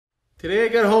Today I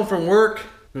got home from work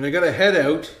and I got to head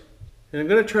out and I'm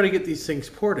going to try to get these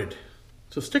things ported.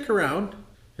 So stick around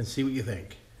and see what you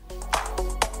think.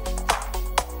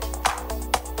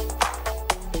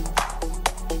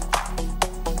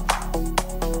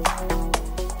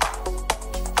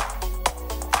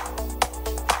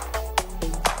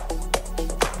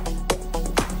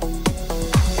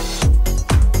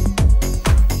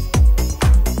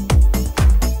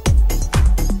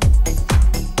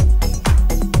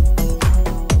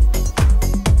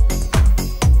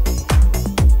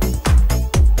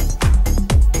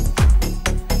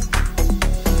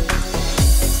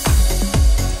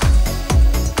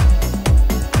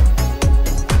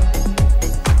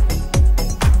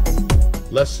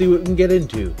 Let's see what we can get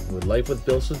into with Life with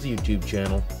BillSiff's YouTube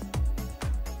channel.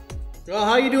 Well,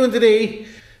 how you doing today?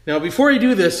 Now, before I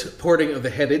do this porting of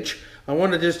the headage, I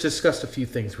want to just discuss a few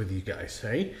things with you guys.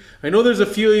 Hey, I know there's a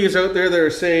few of you out there that are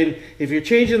saying if you're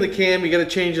changing the cam, you got to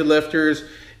change the lifters.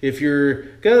 If you're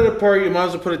got it apart, you might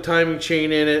as well put a timing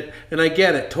chain in it. And I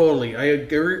get it totally. I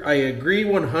agree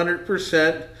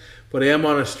 100%. But I am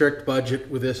on a strict budget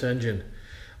with this engine.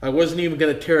 I wasn't even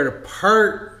going to tear it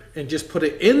apart and just put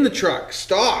it in the truck,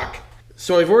 stock.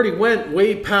 So I've already went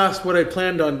way past what I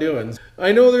planned on doing.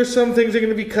 I know there's some things I'm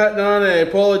gonna be cutting on and I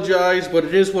apologize, but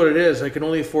it is what it is. I can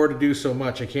only afford to do so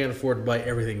much. I can't afford to buy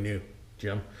everything new,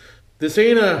 Jim. This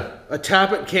ain't a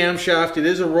tappet camshaft, it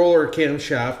is a roller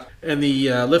camshaft, and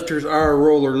the lifters are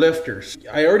roller lifters.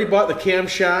 I already bought the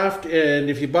camshaft, and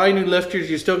if you buy new lifters,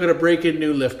 you're still gonna break in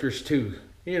new lifters too.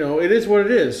 You know, it is what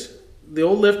it is. The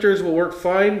old lifters will work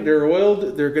fine. They're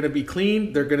oiled, they're going to be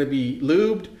cleaned, they're going to be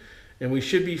lubed, and we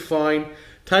should be fine.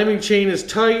 Timing chain is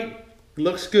tight,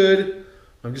 looks good.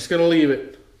 I'm just going to leave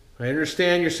it. I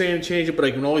understand you're saying to change it, but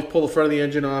I can always pull the front of the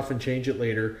engine off and change it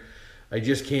later. I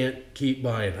just can't keep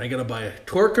buying. I got to buy a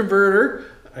torque converter.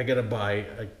 I got to buy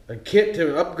a kit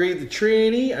to upgrade the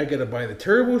tranny. I got to buy the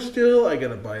turbo still. I got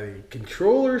to buy the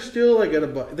controller still. I got to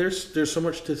buy. There's so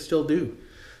much to still do.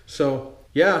 So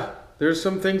yeah. There's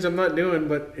some things I'm not doing,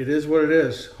 but it is what it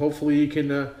is. Hopefully you can,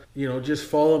 you know, just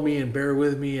follow me and bear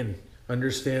with me and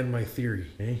understand my theory.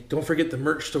 Okay? Don't forget the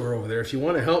merch store over there. If you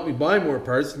want to help me buy more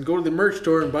parts, then go to the merch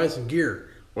store and buy some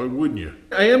gear. Why wouldn't you?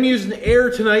 I am using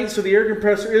air tonight, so the air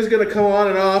compressor is going to come on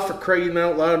and off for crying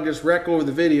out loud and just wreck over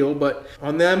the video. But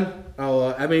on them,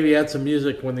 I'll maybe add some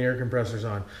music when the air compressor's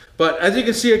on. But as you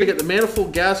can see, I got the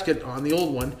manifold gasket on the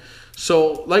old one.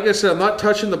 So like I said, I'm not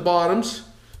touching the bottoms.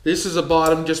 This is a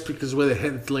bottom just because of the way the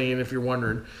head's laying, if you're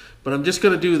wondering. But I'm just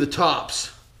going to do the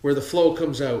tops where the flow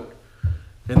comes out.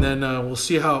 And then we'll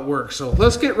see how it works. So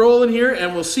let's get rolling here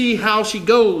and we'll see how she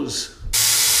goes.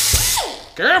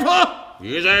 Careful!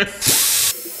 Easy.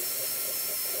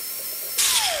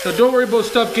 Now don't worry about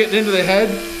stuff getting into the head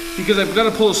because I've got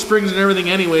to pull the springs and everything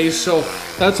anyways. So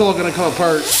that's all going to come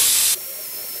apart.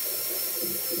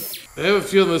 I have a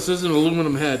feeling this is an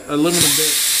aluminum head, aluminum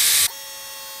bit.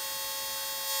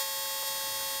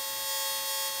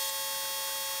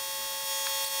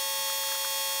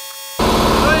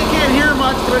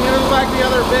 But I'm going to go back the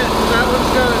other bit, because that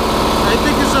one's got I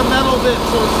think it's a metal bit,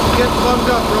 so it's getting plugged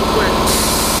up real quick.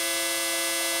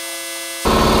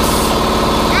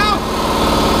 Ow!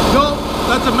 Nope,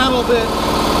 that's a metal bit.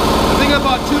 I think I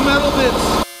bought 2 metal bits.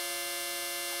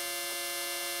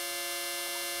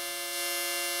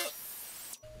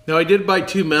 Now I did buy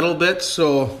 2 metal bits,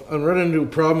 so I'm running into a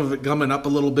problem of it gumming up a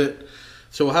little bit.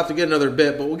 So we'll have to get another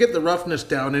bit, but we'll get the roughness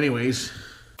down anyways.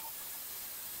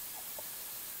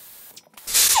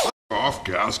 Off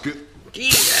gasket.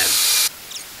 Jesus.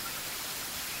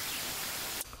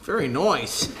 Very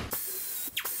nice.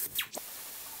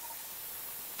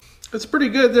 That's pretty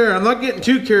good there. I'm not getting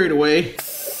too carried away.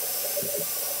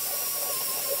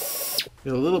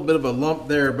 Got a little bit of a lump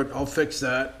there, but I'll fix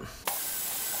that.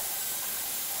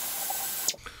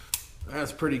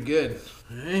 That's pretty good.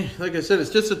 Okay. Like I said,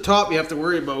 it's just the top you have to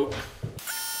worry about.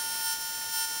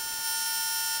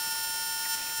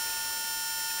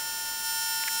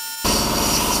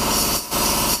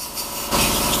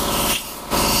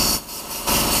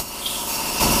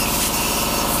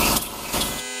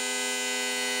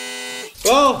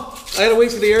 Well, I had to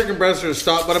wait for the air compressor to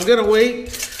stop, but I'm gonna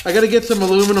wait. I gotta get some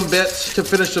aluminum bits to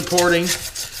finish the porting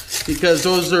because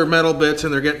those are metal bits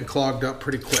and they're getting clogged up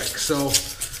pretty quick. So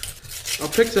I'll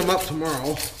pick them up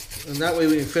tomorrow, and that way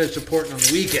we can finish the porting on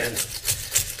the weekend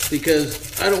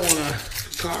because I don't wanna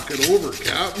cock it over,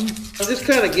 Captain. I'm just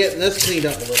kind of getting this cleaned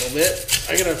up a little bit.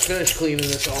 I gotta finish cleaning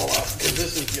this all up because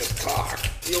this is just cock.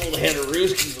 The old head of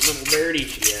Rooskie's a little dirty,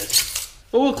 she is.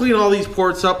 But we'll clean all these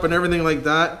ports up and everything like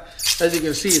that. As you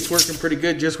can see, it's working pretty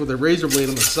good just with a razor blade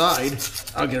on the side.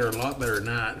 I'll get her a lot better than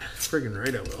that. Friggin'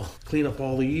 right I will. Clean up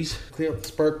all these. Clean up the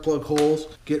spark plug holes.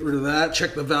 Get rid of that.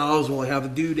 Check the valves while I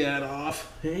have the doodad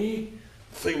off. Hey?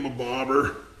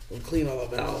 Thingamabobber. We'll clean all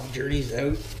the valve journeys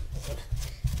out.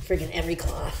 Friggin' every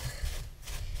cloth.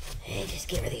 Hey, just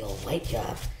give her the old white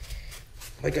job.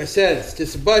 Like I said, it's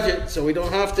just a budget, so we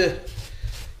don't have to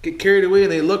get carried away,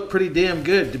 and they look pretty damn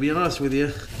good, to be honest with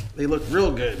you. They look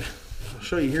real good. I'll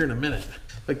show you here in a minute.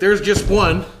 Like there's just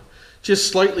one,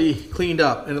 just slightly cleaned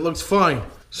up, and it looks fine.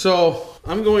 So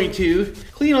I'm going to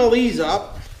clean all these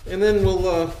up, and then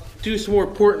we'll do some more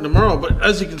porting tomorrow. But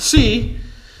as you can see,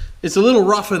 it's a little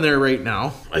rough in there right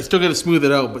now. I still got to smooth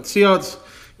it out, but see how it's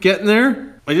getting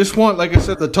there? I just want, like I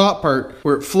said, the top part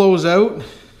where it flows out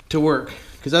to work,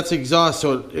 because that's the exhaust,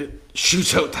 so it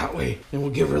shoots out that way. And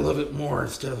we'll give her a little bit more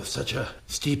instead of such a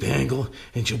steep angle,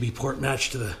 and she'll be port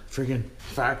matched to the friggin'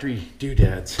 factory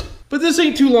doodads. But this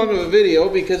ain't too long of a video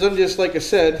because I'm just, like I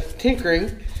said,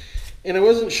 tinkering, and I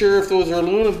wasn't sure if those are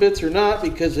aluminum bits or not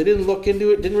because I didn't look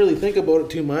into it, didn't really think about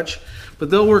it too much, but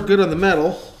they'll work good on the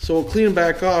metal. So we'll clean them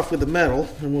back off with the metal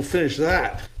and we'll finish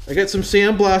that. I got some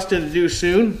sandblasting to do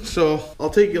soon, so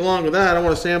I'll take you along with that. I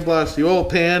want to sandblast the oil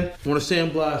pan. I want to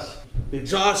sandblast the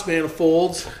exhaust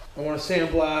manifolds. I want to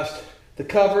sandblast the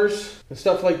covers and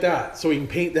stuff like that so we can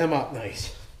paint them up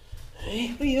nice. Hey,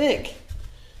 what do you think?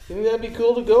 You think that'd be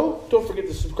cool to go? Don't forget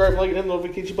to subscribe, like, and hit the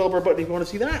notification bell button if you want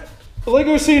to see that. But like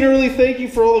I was saying earlier, thank you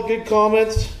for all the good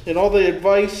comments and all the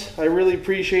advice. I really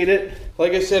appreciate it.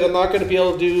 Like I said, I'm not going to be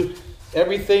able to do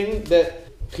everything that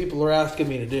people are asking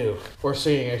me to do or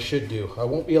saying I should do. I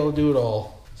won't be able to do it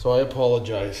all, so I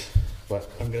apologize. But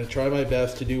I'm going to try my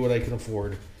best to do what I can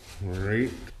afford. All right?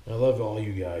 I love all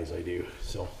you guys, I do.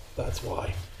 So that's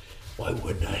why. Why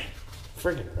wouldn't I?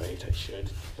 Friggin' right, I should.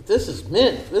 But this is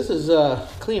mint. This is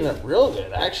cleaning up real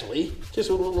good, actually. Just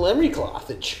with a little emery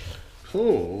clothage.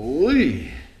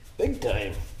 Holy. Big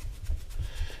time.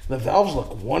 The valves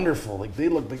look wonderful. Like they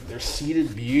look like they're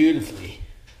seated beautifully.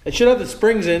 I should have the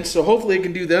springs in, so hopefully I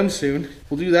can do them soon.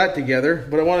 We'll do that together.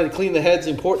 But I wanted to clean the heads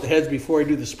and port the heads before I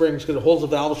do the springs because it holds the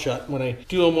valve shut. When I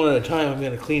do them one at a time, I'm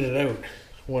going to clean it out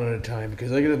one at a time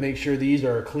because I got to make sure these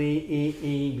are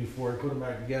clean before I put them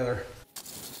back together.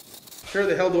 Sure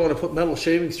the hell don't want to put metal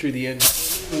shavings through the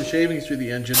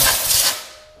engine.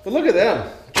 But look at them.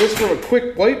 Just from a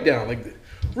quick wipe down, like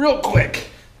real quick.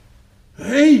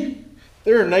 Hey,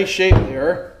 they're in nice shape. They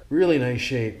are really nice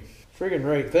shape. Friggin'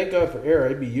 right. Thank God for air.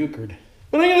 I'd be euchred.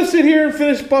 But I'm gonna sit here and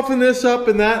finish buffing this up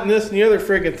and that and this and the other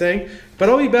friggin' thing. But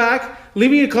I'll be back.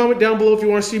 Leave me a comment down below if you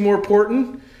want to see more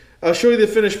porting. I'll show you the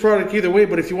finished product either way.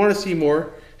 But if you want to see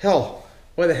more, hell,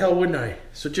 why the hell wouldn't I?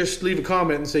 So just leave a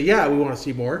comment and say, yeah, we want to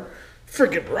see more.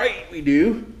 Friggin' right, we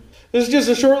do. This is just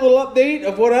a short little update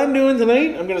of what I'm doing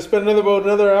tonight. I'm going to spend about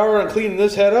another hour on cleaning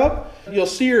this head up. You'll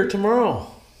see her tomorrow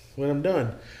when I'm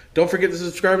done. Don't forget to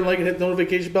subscribe and like and hit the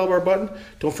notification bell button.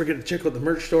 Don't forget to check out the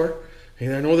merch store.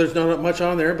 And I know there's not much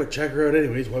on there, but check her out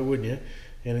anyways. Why wouldn't you?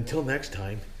 And until next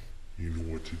time, you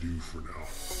know what to do for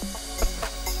now.